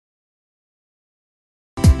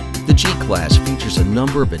The G-Class features a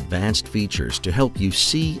number of advanced features to help you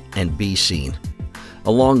see and be seen.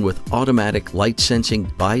 Along with automatic light-sensing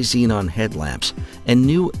bi-xenon headlamps and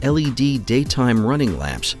new LED daytime running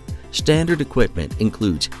lamps, standard equipment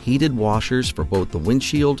includes heated washers for both the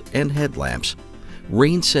windshield and headlamps,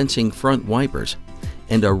 rain-sensing front wipers,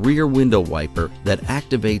 and a rear window wiper that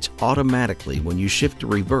activates automatically when you shift to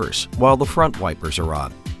reverse while the front wipers are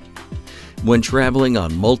on. When traveling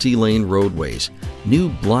on multi-lane roadways, new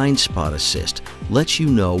Blind Spot Assist lets you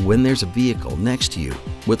know when there's a vehicle next to you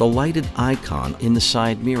with a lighted icon in the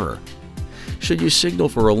side mirror. Should you signal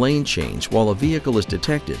for a lane change while a vehicle is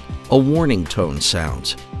detected, a warning tone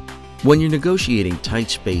sounds. When you're negotiating tight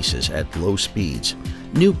spaces at low speeds,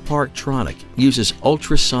 new Parktronic uses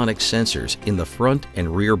ultrasonic sensors in the front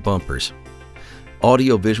and rear bumpers.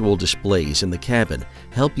 Audio-visual displays in the cabin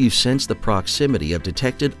help you sense the proximity of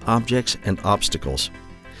detected objects and obstacles.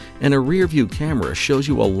 And a rear-view camera shows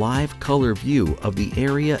you a live color view of the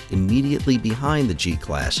area immediately behind the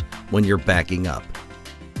G-Class when you're backing up.